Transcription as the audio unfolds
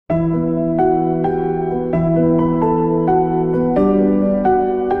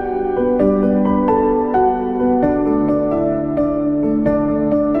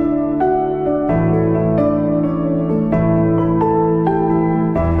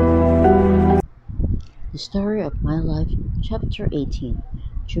The Story of My Life, Chapter 18.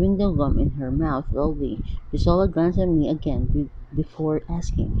 Chewing the gum in her mouth slowly, Bisola glanced at me again before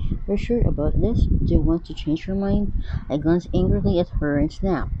asking, "You're sure about this? Do you want to change your mind?" I glanced angrily at her and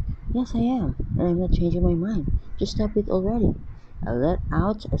snapped, "Yes, I am, and I'm not changing my mind. Just stop it already." I let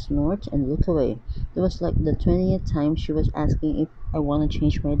out a snort and looked away. It was like the 20th time she was asking if I want to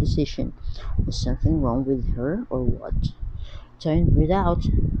change my decision. Was something wrong with her or what? Turned breathed out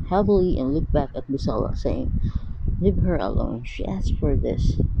heavily and looked back at Bisola, saying, "Leave her alone. She asked for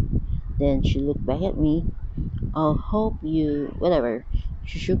this." Then she looked back at me. "I'll hope you whatever."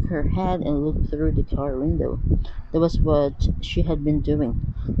 She shook her head and looked through the car window. That was what she had been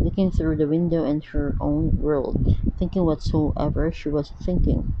doing, looking through the window in her own world, thinking whatsoever she was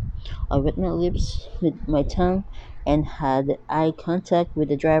thinking. I wet my lips with my tongue and had eye contact with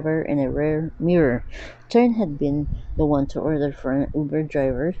the driver in a rear mirror. Turn had been the one to order for an Uber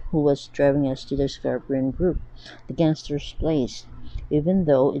driver who was driving us to the Scorpion group, the gangster's place. Even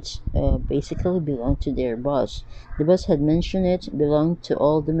though it basically belonged to their boss, the boss had mentioned it belonged to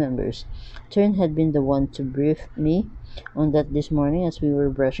all the members. Turn had been the one to brief me on that this morning as we were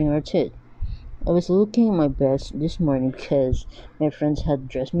brushing our teeth. I was looking my best this morning because my friends had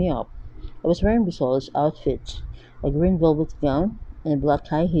dressed me up. I was wearing Bisola's outfit, a green velvet gown and black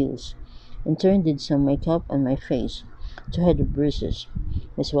high heels. In turn did some makeup on my face to hide the bruises.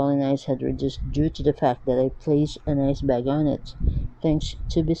 My swollen eyes had reduced due to the fact that I placed an ice bag on it, thanks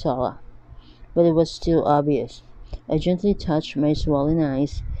to Bisola. But it was still obvious. I gently touched my swollen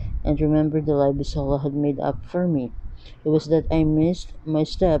eyes and remembered the lie Bisola had made up for me. It was that I missed my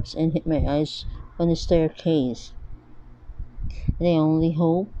steps and hit my eyes on the staircase, and I only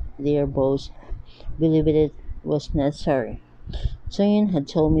hope they are both believed it was necessary. Soyeon had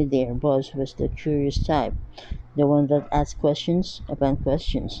told me their boss was the curious type, the one that asked questions upon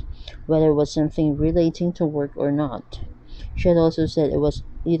questions, whether it was something relating to work or not. She had also said it was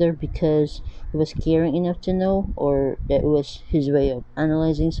either because he was caring enough to know, or that it was his way of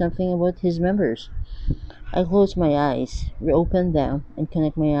analyzing something about his members. I closed my eyes, reopened them, and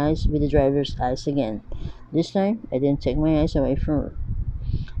connect my eyes with the driver's eyes again. This time, I didn't take my eyes away from her.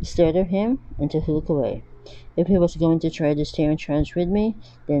 I stared at him until he looked away. If he was going to try to stay in trance with me,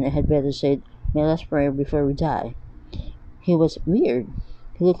 then I had better say my last prayer before we die. He was weird.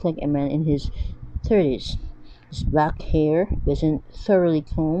 He looked like a man in his 30s. His black hair wasn't thoroughly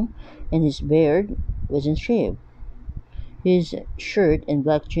combed, and his beard wasn't shaved. His shirt and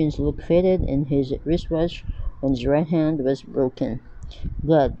black jeans looked faded, and his wristwatch on his right hand was broken.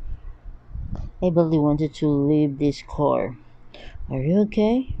 God, I badly wanted to leave this car. "Are you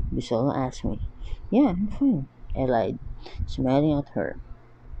okay?" Bisola asked me. "Yeah, I'm fine," I lied, smiling at her.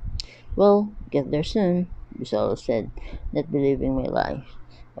 "Well, get there soon," Bisola said, not believing my lie.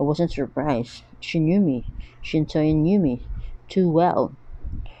 I wasn't surprised. She knew me. She and Toyin knew me too well.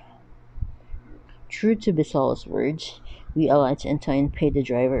 True to Bisola's words, we alighted and Toyin paid the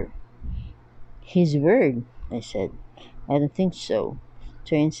driver. "His word," I said. "I don't think so,"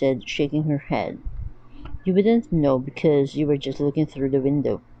 Toyin said, shaking her head. "You wouldn't know because you were just looking through the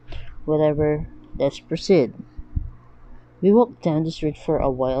window. Whatever, let's proceed." We walked down the street for a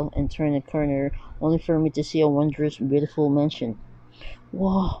while and turned a corner only for me to see a wondrous, beautiful mansion.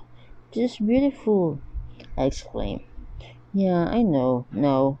 "Wow, this is beautiful!" I exclaimed. "Yeah, I know.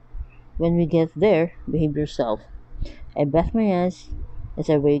 Now, when we get there, behave yourself." I bathed my eyes as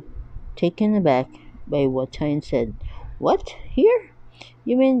I was taken aback by what Tyne said. "What? Here?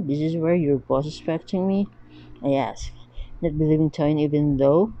 You mean this is where your boss is expecting me?" I asked, not believing Tyne even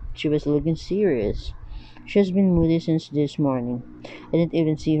though she was looking serious. She has been moody since this morning. I didn't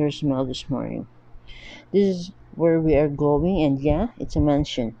even see her smile this morning. "This is where we are going, and yeah, it's a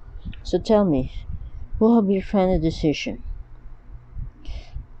mansion. So tell me, who have your final decision?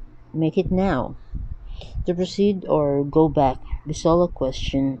 Make it now. To proceed or go back?" Bisola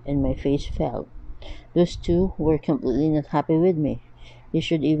questioned, and my face fell. Those two were completely not happy with me. They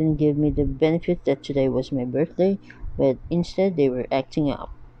should even give me the benefit that today was my birthday, but instead they were acting up.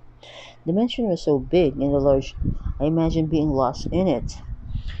 The mansion was so big and large, I imagined being lost in it.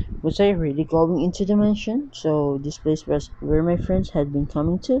 Was I really going into the mansion? So this place was where my friends had been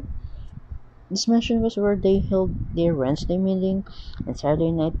coming to? This mansion was where they held their Wednesday meeting and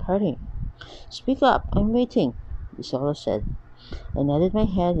Saturday night party. "Speak up, I'm waiting," Bisola said. I nodded my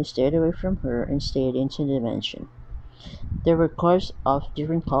head and stared away from her and stared into the mansion. There were cars of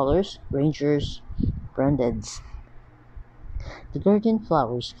different colors, Rangers, brandeds. The garden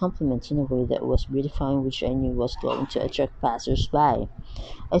flowers complemented in a way that was beautifying, which I knew was going to attract passers-by.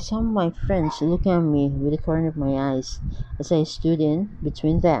 I saw my friends looking at me with the corner of my eyes as I stood in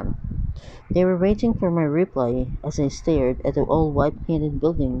between them. They were waiting for my reply as I stared at the old white painted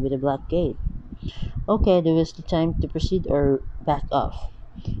building with a black gate. Okay, there was the time to proceed or back off.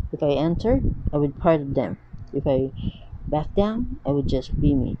 If I entered, I would pardon them. If I backed down, I would just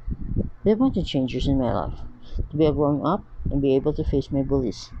be me. There wanted changes in my life. To be a grown up and be able to face my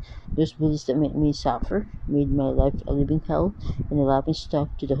bullies. Those bullies that made me suffer, made my life a living hell and a laughing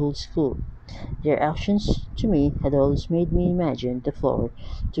stock to the whole school. Their actions to me had always made me imagine the floor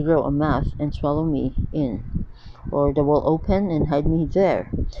to grow a mouth and swallow me in, or the wall open and hide me there.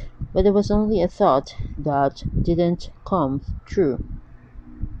 But it was only a thought that didn't come true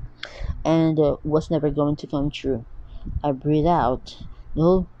and was never going to come true. I breathed out. The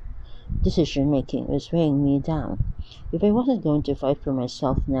whole decision making was weighing me down. If I wasn't going to fight for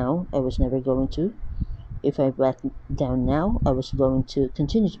myself now, I was never going to. If I backed down now, I was going to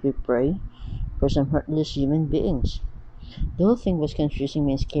continue to be prey for some heartless human beings. The whole thing was confusing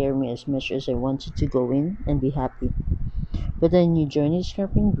me and scaring me as much as I wanted to go in and be happy. But I knew joining the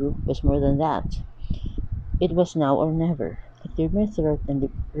scrapping group was more than that. It was now or never. I cleared my throat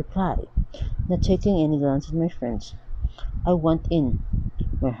and replied, not taking any glance at my friends. I went in.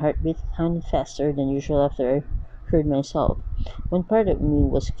 My heartbeat pounded faster than usual after I heard myself. One part of me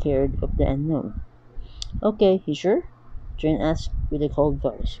was scared of the unknown. Okay, you sure? Jane asked with a cold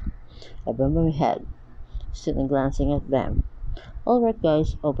voice. I bumped my head, still glancing at them. Alright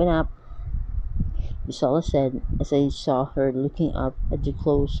guys, open up, Bisola said as I saw her looking up at the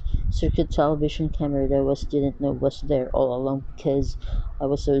closed circuit television camera that I didn't know was there all along because I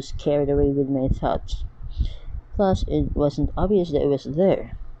was so scared away with my thoughts. Plus, it wasn't obvious that it was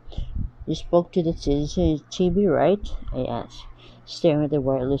there. You spoke to the CCTV, right? I asked, staring at the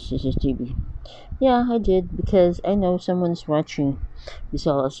wireless CCTV. Yeah, I did, because I know someone's watching,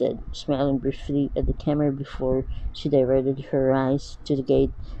 Bisola said, smiling briefly at the camera before she diverted her eyes to the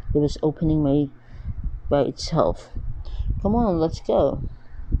gate that was opening by itself. Come on, let's go.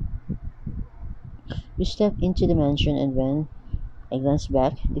 We stepped into the mansion and when I glanced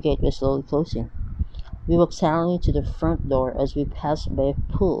back, the gate was slowly closing. We walked silently to the front door as we passed by a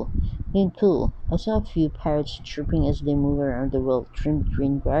main pool. I saw a few parrots chirping as they moved around the well-trimmed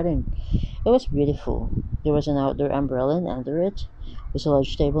green garden. It was beautiful. There was an outdoor umbrella and under it was a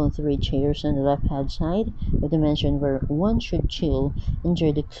large table and three chairs on the left-hand side of the mansion where one should chill,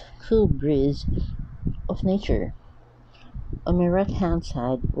 enjoy the cool breeze of nature. On my right-hand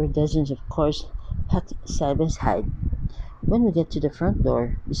side were dozens of cars packed side by side. When we get to the front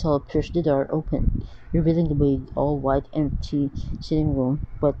door, we saw pushed the door open, revealing the big, all-white, empty sitting room.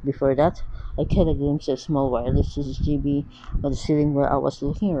 But before that, I caught a glimpse of small wireless CCTV on the ceiling while I was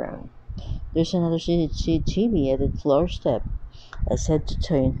looking around. There's another CCTV at the floor step, I said to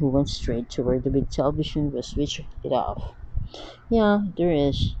Toyin, who went straight to where the big television was switched it off. Yeah, there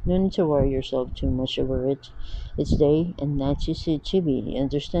is. No need to worry yourself too much over it. It's day and night CCTV. You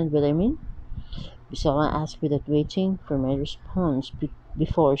understand what I mean? Bisola asked without waiting for my response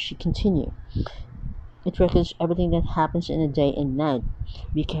before she continued. It records everything that happens in a day and night.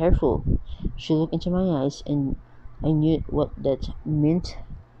 Be careful. She looked into my eyes and I knew what that meant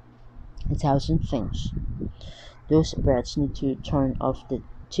a thousand things. Those brats need to turn off the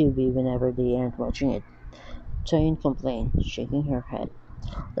TV whenever they aren't watching it. Jane complained, shaking her head.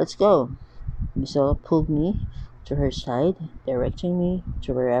 Let's go. Bisola pulled me to her side, directing me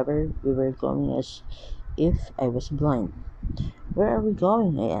to wherever we were going as if I was blind. Where are we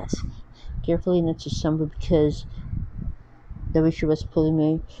going? I asked, carefully not to stumble because the way she was pulling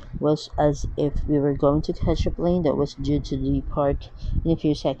me was as if we were going to catch a plane that was due to depart in a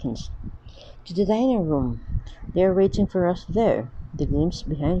few seconds. To the dining room. They are waiting for us there. The glimpse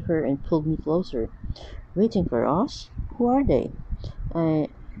behind her and pulled me closer. Waiting for us? Who are they? I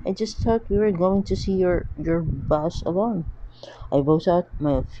I just thought we were going to see your boss alone. I voiced out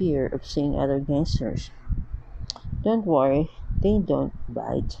my fear of seeing other gangsters. Don't worry, they don't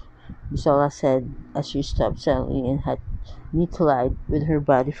bite, Bisola said as she stopped suddenly and had me collide with her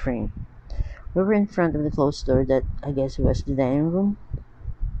body frame. We were in front of the closed door that I guess was the dining room.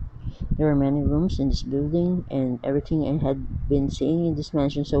 There were many rooms in this building, and everything I had been seeing in this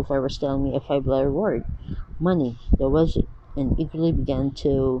mansion so far was telling me a five-letter word. Money. That was it. And eagerly began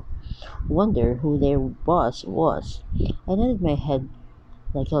to wonder who their boss was. I nodded my head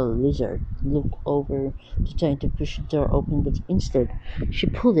like a lizard, looked over to try to push the door open, but instead she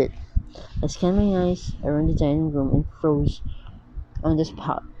pulled it. I scanned my eyes around the dining room and froze on the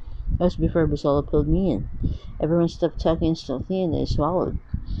spot. That was before Basola pulled me in. Everyone stopped talking instantly and I swallowed,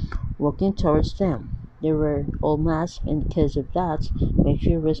 walking towards them. They were all masked and because of that, my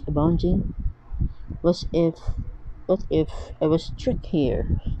fear was abounding was if What if I was tricked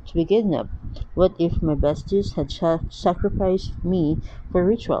here to be kidnapped? What if my besties had sacrificed me for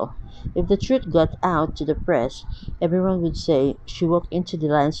ritual? If the truth got out to the press, everyone would say she walked into the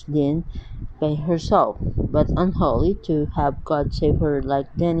lion's den by herself, but unholy to have God save her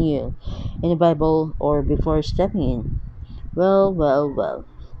like Daniel in the Bible or before stepping in. Well, well, well.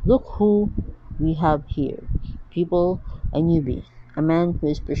 Look who we have here. People, a newbie. A man who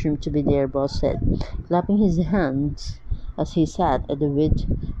is presumed to be their boss said, clapping his hands as he sat at the width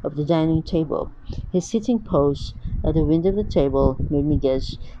of the dining table. His sitting pose at the wind of the table made me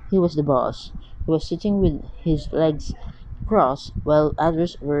guess he was the boss. He was sitting with his legs crossed while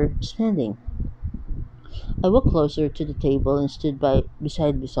others were standing. I walked closer to the table and stood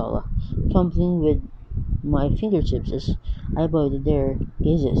beside Bisola, fumbling with my fingertips as I avoided their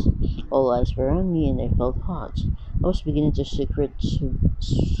gazes. All eyes were on me and I felt hot. I was beginning to sweat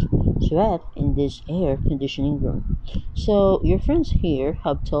in this air conditioning room. So, your friends here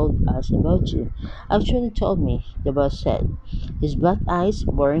have told us about you. Actually told me, the boss said, his black eyes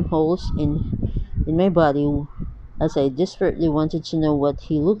boring holes in my body as I desperately wanted to know what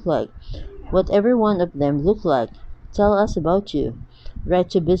he looked like. What every one of them looked like. Tell us about you. Right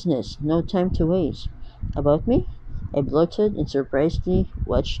to business. No time to waste. About me? I blurted and surprisingly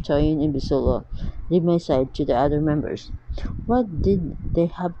watched Toyin and Bisola leave my side to the other members. What did they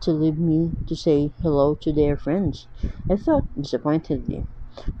have to leave me to say hello to their friends? I thought disappointedly.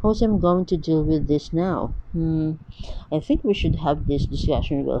 How's I'm going to deal with this now? I think we should have this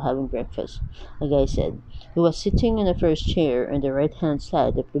discussion while having breakfast, a guy said. He was sitting on the first chair on the right hand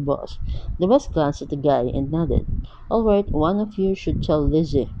side of the boss. The boss glanced at the guy and nodded. All right, one of you should tell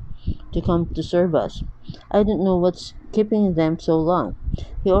Lizzie to come to serve us. I don't know what's keeping them so long.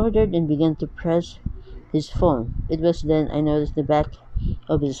 He ordered and began to press his phone. It was then I noticed the back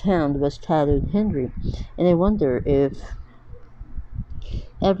of his hand was tattooed Henry, and I wonder if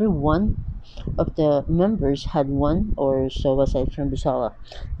every one of the members had one or so aside from Bisala.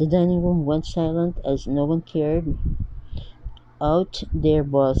 The dining room went silent as no one carried out their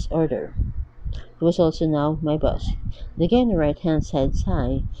boss' order. He was also now my boss. The guy on the right hand side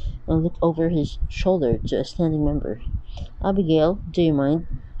sighed and looked over his shoulder to a standing member. Abigail, do you mind?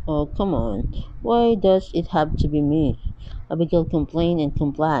 Oh, come on. Why does it have to be me? Abigail complained and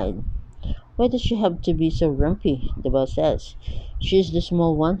complied. Why does she have to be so grumpy? The boss asked. She's the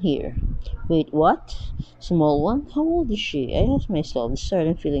small one here. Wait, what? Small one? How old is she? I asked myself and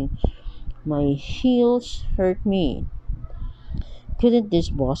started feeling my heels hurt me. Couldn't this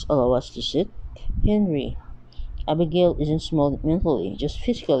boss allow us to sit? Henry, Abigail isn't small mentally, just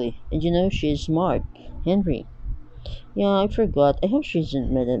physically, and you know she's smart. Henry. Yeah, I forgot. I hope she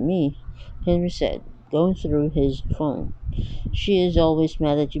isn't mad at me, Henry said, going through his phone. She is always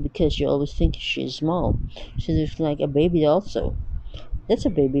mad at you because you always think she's small. She looks like a baby also. That's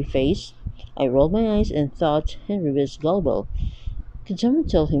a baby face. I rolled my eyes and thought Henry was gullible. Could someone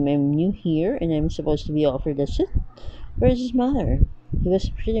tell him I'm new here and I'm supposed to be offered a seat? Where is his mother? He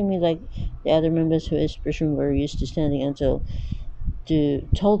was treating me like the other members who is presumed were used to standing until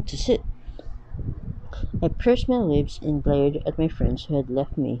told to sit. I pursed my lips and glared at my friends who had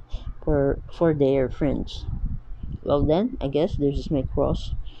left me for their friends. Well then, I guess this is my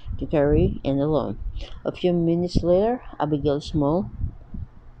cross to carry and alone. A few minutes later, Abigail's small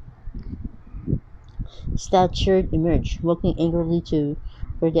statured emerged, walking angrily to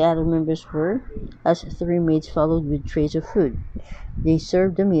where the other members were, as three maids followed with trays of food. They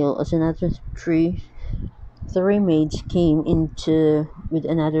served the meal as another three maids came into with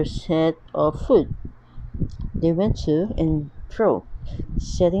another set of food. They went to and fro,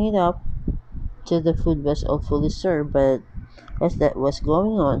 setting it up till the food was all fully served, but as that was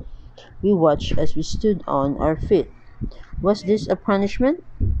going on, we watched as we stood on our feet. Was this a punishment?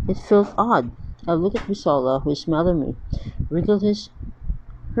 It felt odd. I looked at Bisola, who smiled at me, wriggled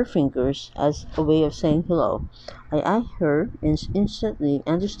her fingers as a way of saying hello. I eyed her and instantly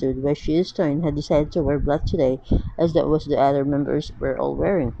understood why she and Stein had decided to wear black today, as that was the other members were all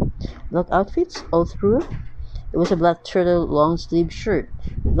wearing. Black outfits all through. It was a black turtle long-sleeved shirt,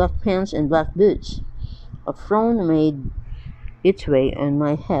 black pants, and black boots. A frown made its way on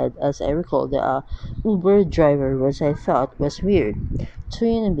my head as I recalled that Uber driver was I thought was weird.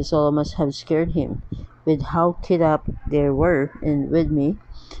 Twin and Bisola must have scared him, with how kid up they were, and with me,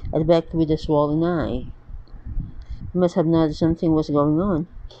 at the back with a swollen eye. He must have noticed something was going on.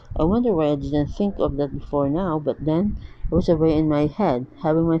 I wonder why I didn't think of that before now, but then it was away in my head,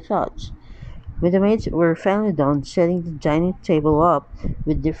 having my thoughts. When the maids were finally done setting the dining table up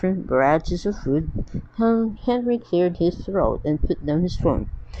with different varieties of food, Henry cleared his throat and put down his phone.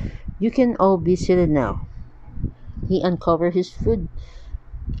 You can all be seated now. He uncovered his food,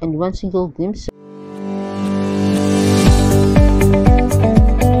 and one single glimpse